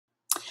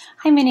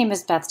Hi, my name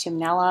is Beth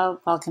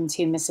Tumnello. Welcome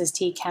to Mrs.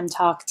 T Chem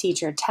Talk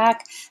Teacher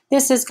Tech.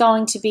 This is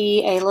going to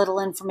be a little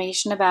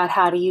information about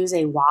how to use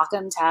a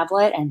Wacom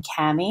tablet and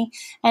Cami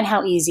and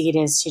how easy it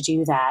is to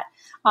do that.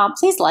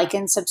 Please like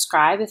and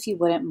subscribe if you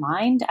wouldn't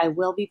mind. I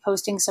will be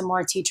posting some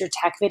more teacher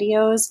tech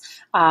videos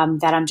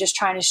that I'm just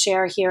trying to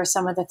share here,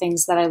 some of the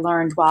things that I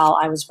learned while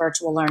I was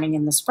virtual learning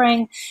in the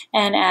spring.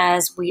 And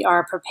as we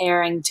are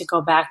preparing to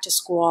go back to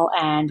school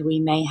and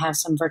we may have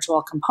some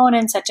virtual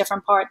components at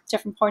different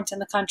points in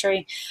the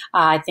country,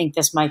 I think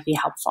this might be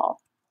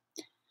helpful.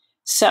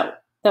 So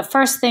the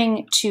first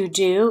thing to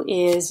do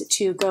is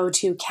to go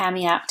to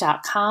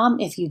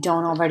camiapp.com. If you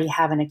don't already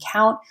have an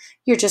account,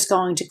 you're just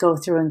going to go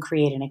through and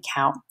create an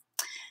account.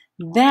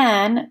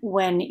 Then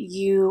when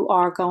you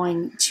are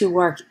going to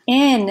work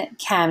in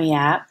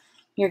Camiapp,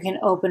 you can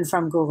open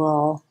from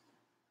Google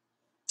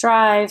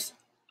Drive.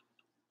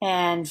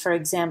 And for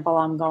example,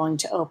 I'm going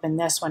to open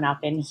this one up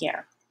in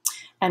here.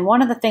 And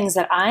one of the things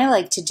that I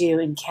like to do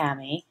in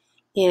Cami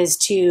is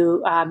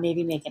to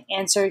maybe make an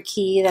answer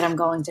key that I'm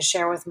going to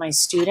share with my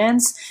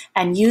students.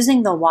 And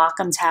using the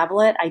Wacom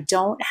tablet, I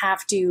don't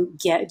have to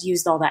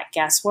use all that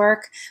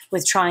guesswork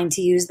with trying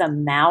to use the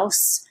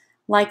mouse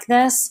like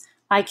this.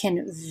 I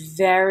can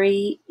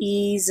very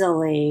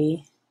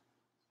easily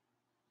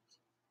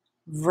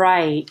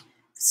write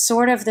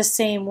sort of the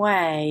same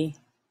way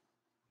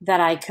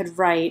that I could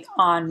write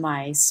on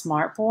my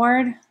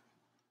smartboard.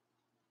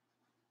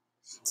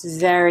 It's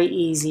very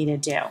easy to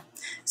do.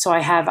 So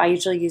I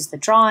usually use the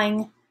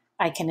drawing.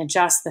 I can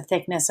adjust the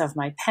thickness of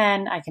my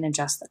pen. I can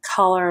adjust the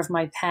color of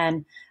my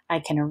pen. I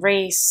can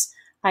erase.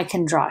 I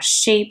can draw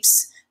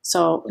shapes.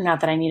 So not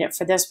that I need it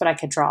for this, but I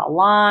could draw a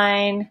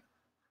line.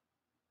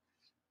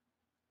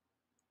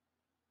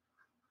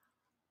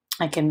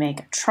 I can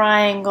make a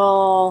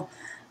triangle.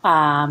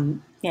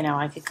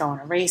 I could go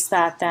and erase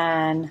that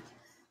then.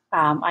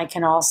 I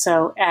can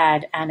also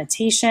add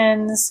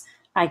annotations.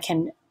 I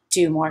can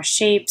do more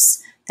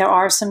shapes. There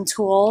are some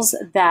tools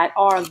that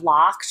are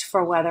locked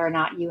for whether or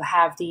not you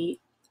have the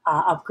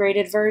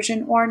upgraded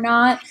version or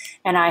not,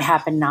 and I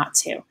happen not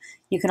to.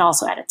 You can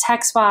also add a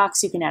text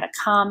box, you can add a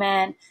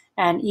comment,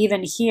 and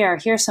even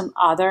here's some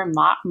other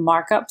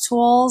markup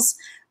tools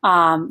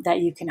that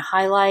you can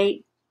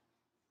highlight.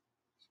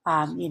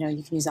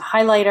 You can use a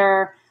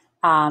highlighter,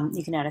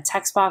 you can add a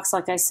text box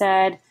like I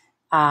said,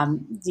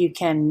 you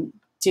can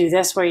do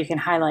this where you can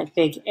highlight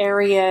big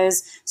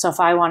areas. So if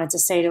I wanted to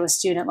say to a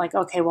student like,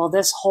 okay, well,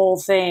 this whole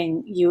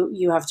thing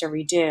you have to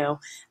redo,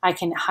 I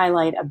can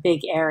highlight a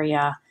big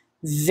area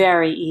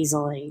very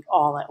easily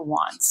all at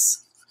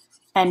once.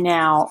 And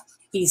now,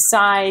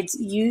 besides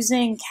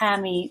using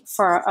Cami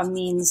for a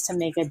means to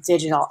make a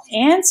digital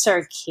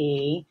answer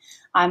key,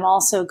 I'm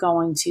also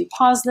going to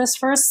pause this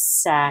for a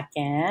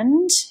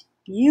second.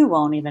 You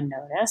won't even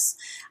notice,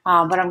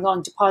 but I'm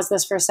going to pause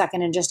this for a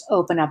second and just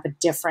open up a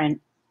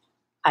different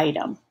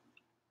item.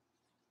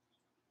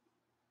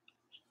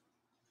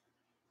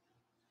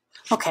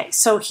 Okay,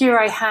 so here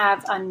I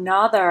have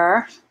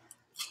another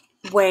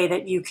way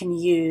that you can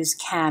use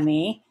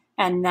Cami,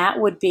 and that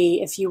would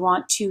be if you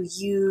want to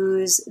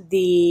use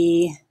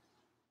the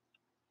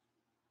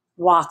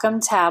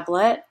Wacom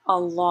tablet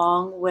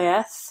along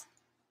with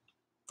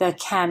the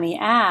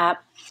Cami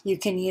app, you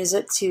can use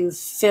it to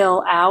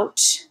fill out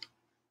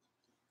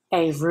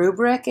a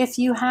rubric if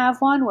you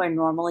have one, where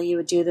normally you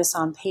would do this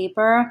on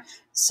paper.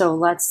 So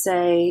let's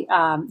say,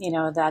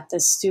 that the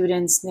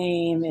student's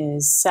name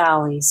is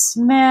Sally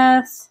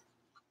Smith,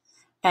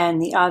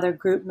 and the other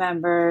group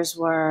members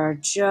were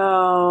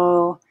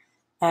Joe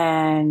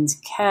and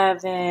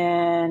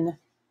Kevin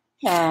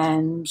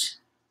and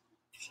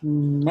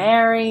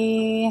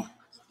Mary.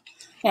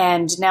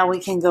 And now we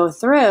can go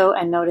through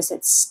and notice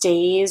it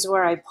stays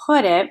where I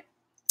put it.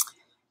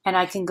 And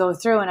I can go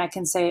through and I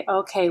can say,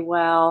 okay,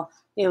 well,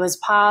 it was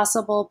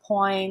possible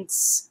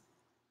points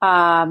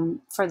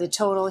for the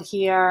total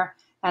here,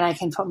 and I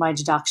can put my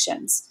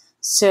deductions.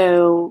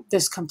 So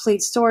this complete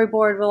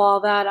storyboard with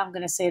all that, I'm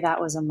going to say that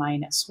was a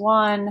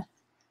 -1.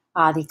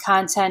 The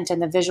content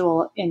and the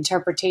visual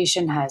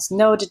interpretation has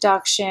no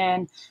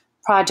deduction.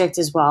 Project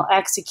is well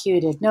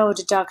executed, no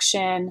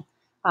deduction.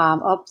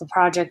 The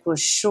project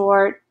was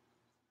short,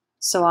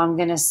 so I'm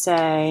going to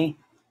say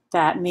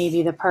that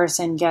maybe the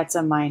person gets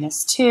a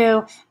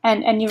 -2,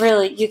 and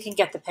you can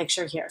get the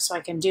picture here. So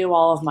I can do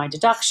all of my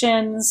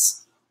deductions.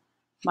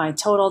 My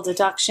total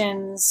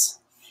deductions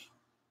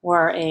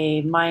were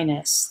a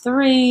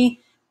 -3,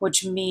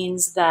 which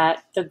means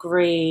that the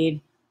grade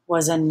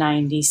was a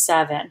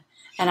 97.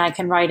 And I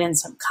can write in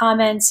some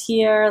comments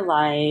here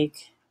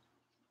like,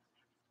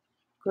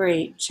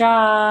 great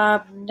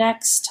job,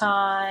 next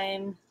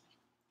time.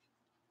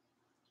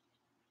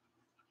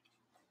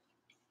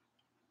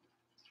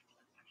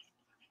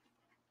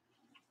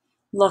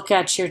 Look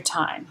at your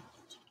time.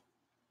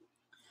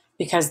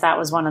 Because that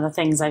was one of the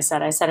things I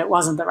said. I said it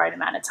wasn't the right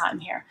amount of time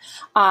here.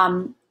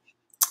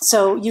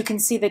 So you can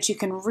see that you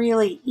can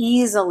really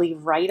easily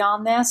write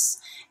on this.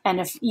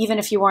 And even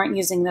if you weren't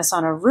using this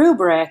on a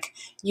rubric,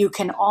 you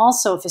can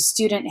also, if a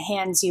student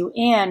hands you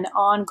in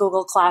on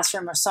Google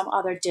Classroom or some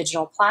other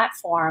digital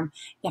platform,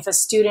 if a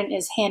student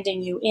is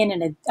handing you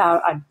in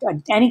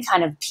any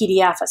kind of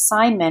PDF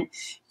assignment,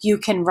 you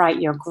can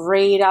write your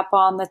grade up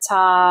on the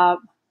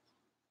top.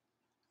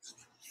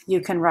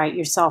 You can write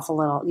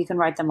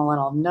them a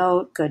little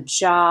note, good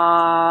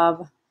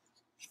job.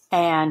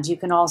 And you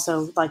can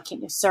also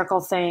circle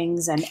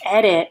things and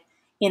edit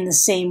in the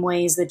same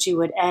ways that you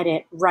would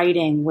edit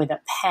writing with a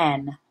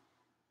pen.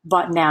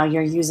 But now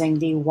you're using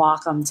the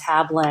Wacom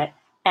tablet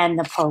and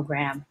the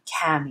program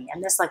Cami.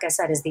 And this, like I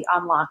said, is the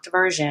unlocked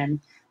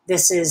version.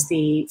 This is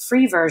the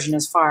free version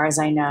as far as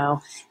I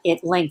know.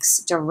 It links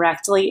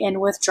directly in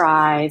with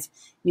Drive.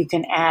 You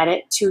can add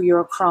it to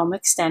your Chrome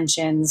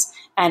extensions,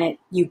 and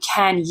you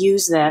can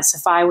use this.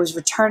 If I was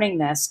returning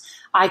this,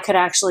 I could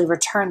actually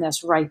return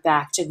this right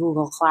back to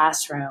Google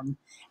Classroom.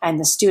 And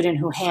the student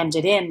who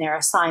handed in their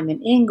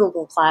assignment in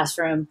Google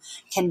Classroom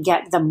can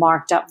get the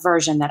marked up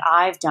version that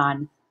I've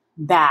done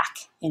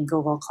back in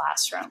Google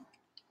Classroom.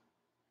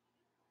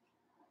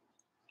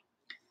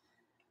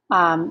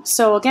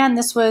 So again,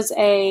 this was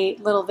a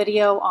little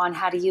video on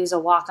how to use a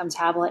Wacom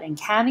tablet in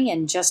Cami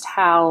and just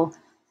how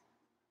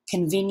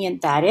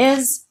convenient that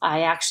is.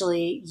 I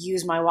actually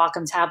use my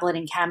Wacom tablet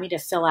in Cami to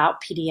fill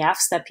out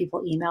PDFs that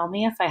people email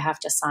me if I have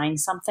to sign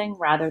something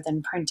rather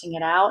than printing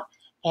it out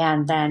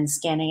and then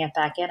scanning it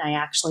back in. I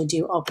actually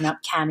do open up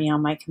Cami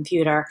on my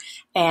computer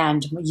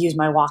and use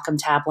my Wacom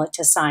tablet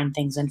to sign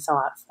things and fill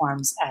out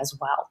forms as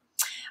well.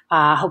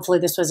 Hopefully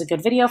this was a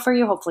good video for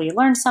you. Hopefully you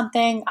learned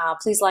something.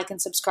 Please like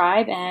and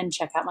subscribe and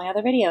check out my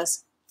other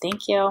videos.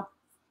 Thank you.